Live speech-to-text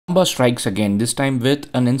Jamba strikes again, this time with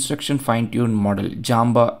an instruction fine-tuned model,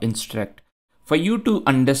 Jamba Instruct. For you to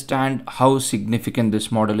understand how significant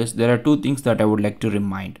this model is, there are two things that I would like to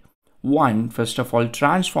remind. One, first of all,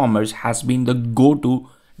 Transformers has been the go-to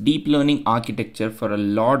deep learning architecture for a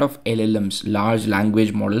lot of LLMs, large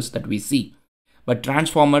language models that we see. But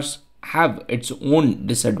Transformers have its own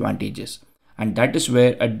disadvantages, and that is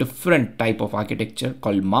where a different type of architecture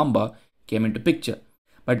called Mamba came into picture.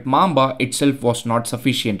 But Mamba itself was not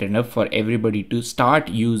sufficient enough for everybody to start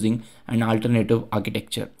using an alternative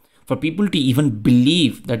architecture. For people to even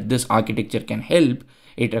believe that this architecture can help,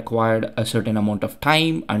 it required a certain amount of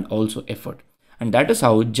time and also effort. And that is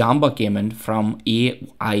how Jamba came in from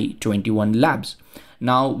AI21 Labs.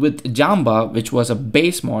 Now with Jamba, which was a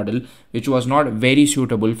base model, which was not very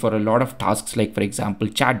suitable for a lot of tasks like, for example,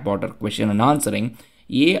 chatbot or question and answering,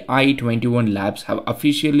 AI21 Labs have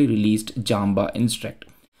officially released Jamba Instruct.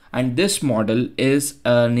 And this model is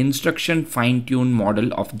an instruction fine-tuned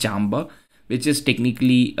model of Jamba, which is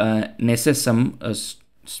technically an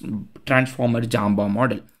SSM-Transformer Jamba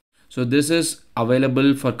model. So this is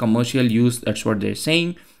available for commercial use, that's what they're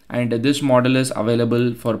saying. And this model is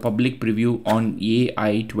available for public preview on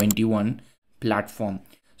AI21 platform.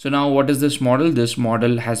 So now what is this model? This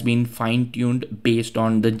model has been fine-tuned based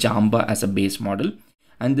on the Jamba as a base model.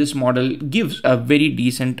 And this model gives a very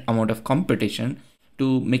decent amount of competition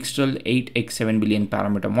to Mixtral 8x7 billion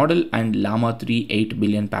parameter model and Llama 3 8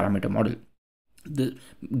 billion parameter model.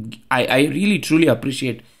 I really truly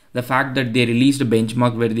appreciate the fact that they released a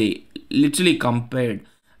benchmark where they literally compared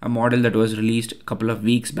a model that was released a couple of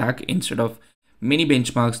weeks back instead of many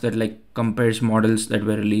benchmarks that like compares models that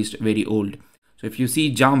were released very old. So if you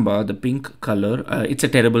see Jamba, the pink color, it's a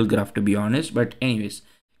terrible graph to be honest, but anyways,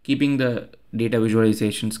 keeping the data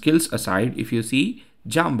visualization skills aside, if you see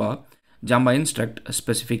Jamba Instruct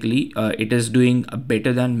specifically, it is doing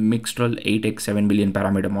better than Mixtral 8x7 billion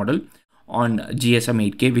parameter model on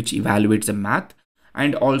GSM 8K, which evaluates the math,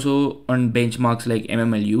 and also on benchmarks like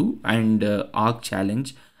MMLU and Arc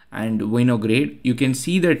Challenge and Winograde. You can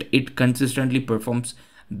see that it consistently performs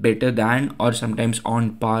better than or sometimes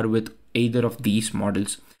on par with either of these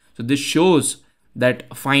models. So this shows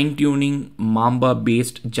that fine-tuning Mamba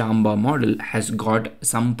based Jamba model has got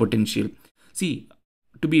some potential. See,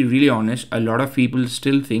 to be really honest, a lot of people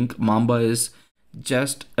still think Mamba is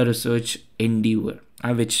just a research endeavor,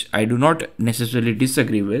 which I do not necessarily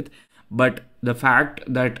disagree with. But the fact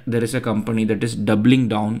that there is a company that is doubling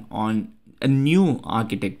down on a new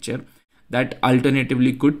architecture that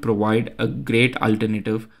alternatively could provide a great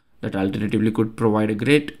alternative,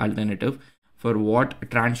 for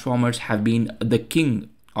what Transformers have been the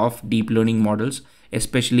king of deep learning models,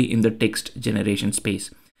 especially in the text generation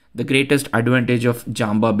space. The greatest advantage of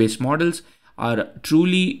Jamba based models are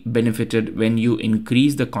truly benefited when you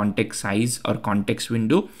increase the context size or context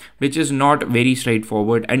window, which is not very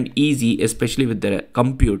straightforward and easy, especially with the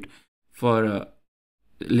compute for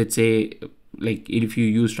let's say like if you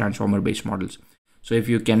use transformer based models. So if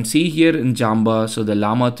you can see here in Jamba, so the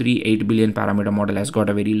Llama 3 8 billion parameter model has got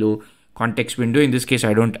a very low context window. In this case,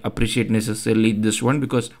 I don't appreciate necessarily this one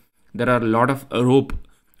because there are a lot of ROPE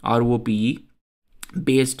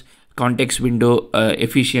based context window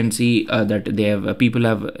efficiency that they have people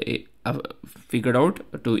have figured out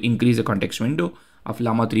to increase the context window of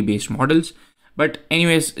Llama 3 based models. But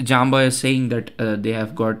anyways, Jamba is saying that they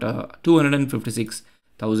have got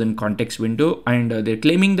 256,000 context window, and they're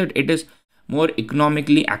claiming that it is more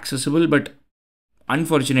economically accessible, but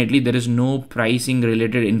unfortunately there is no pricing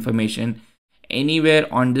related information anywhere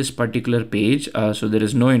on this particular page. So there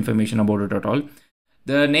is no information about it at all.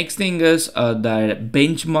 The next thing is the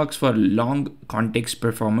benchmarks for long context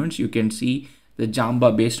performance. You can see the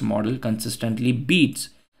Jamba based model consistently beats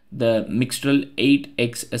the Mixtral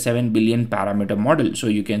 8x7 billion parameter model. So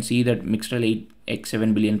you can see that Mixtral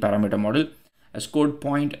 8x7 billion parameter model has scored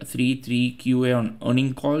 0.33 QA on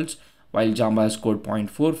earning calls, while Jamba has scored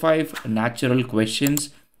 0.45. Natural questions,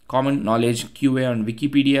 common knowledge QA on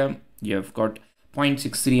Wikipedia, you have got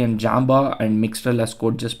 0.63 on Jamba, and Mixtral has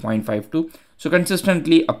scored just 0.52. So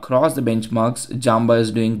consistently across the benchmarks, Jamba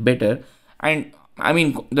is doing better. And I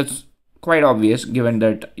mean, that's quite obvious given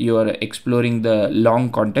that you are exploring the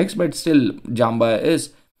long context, but still Jamba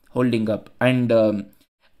is holding up. And I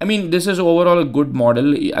mean, this is overall a good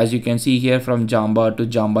model, as you can see here, from Jamba to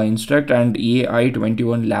Jamba Instruct, and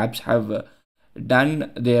AI21 Labs have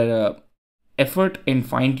done their effort in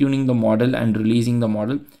fine-tuning the model and releasing the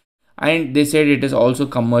model. And they said it is also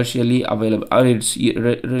commercially available, or it's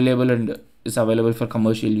reliable and is available for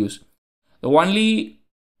commercial use. The only,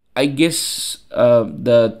 I guess,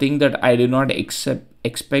 the thing that I did not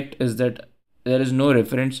expect is that there is no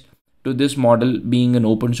reference to this model being an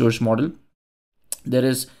open source model. There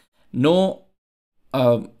is no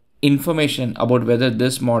information about whether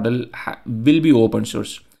this model will be open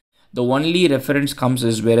source. The only reference comes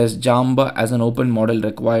is whereas Jamba as an open model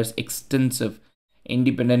requires extensive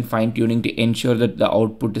independent fine tuning to ensure that the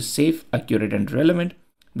output is safe, accurate, and relevant.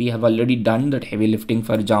 We have already done that heavy lifting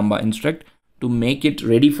for Jamba Instruct to make it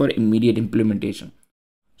ready for immediate implementation.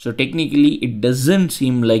 So technically, it doesn't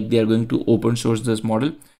seem like they are going to open source this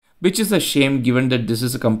model, which is a shame given that this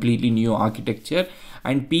is a completely new architecture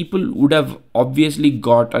and people would have obviously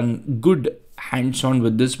gotten good hands-on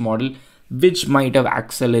with this model, which might have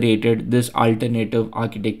accelerated this alternative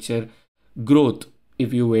architecture growth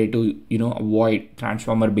if you were to avoid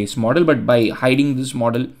transformer based model. But by hiding this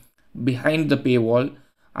model behind the paywall,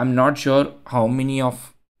 I'm not sure how many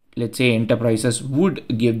of, let's say, enterprises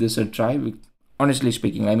would give this a try. Honestly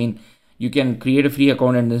speaking, I mean, you can create a free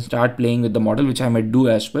account and then start playing with the model, which I might do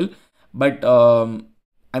as well. But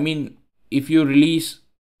I mean, if you release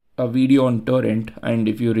a video on torrent and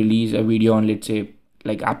if you release a video on, let's say,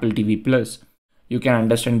 like Apple TV Plus, you can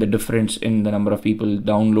understand the difference in the number of people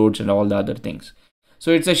downloads and all the other things. So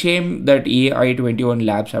it's a shame that AI21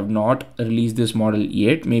 Labs have not released this model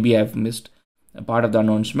yet. Maybe I've missed a part of the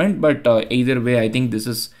announcement, but either way, I think this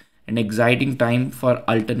is an exciting time for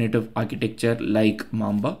alternative architecture like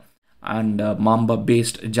Mamba, and Mamba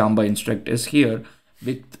based Jamba Instruct is here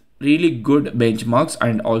with really good benchmarks,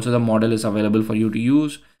 and also the model is available for you to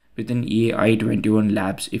use within AI21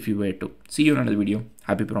 Labs if you were to. See you in another video.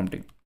 Happy prompting.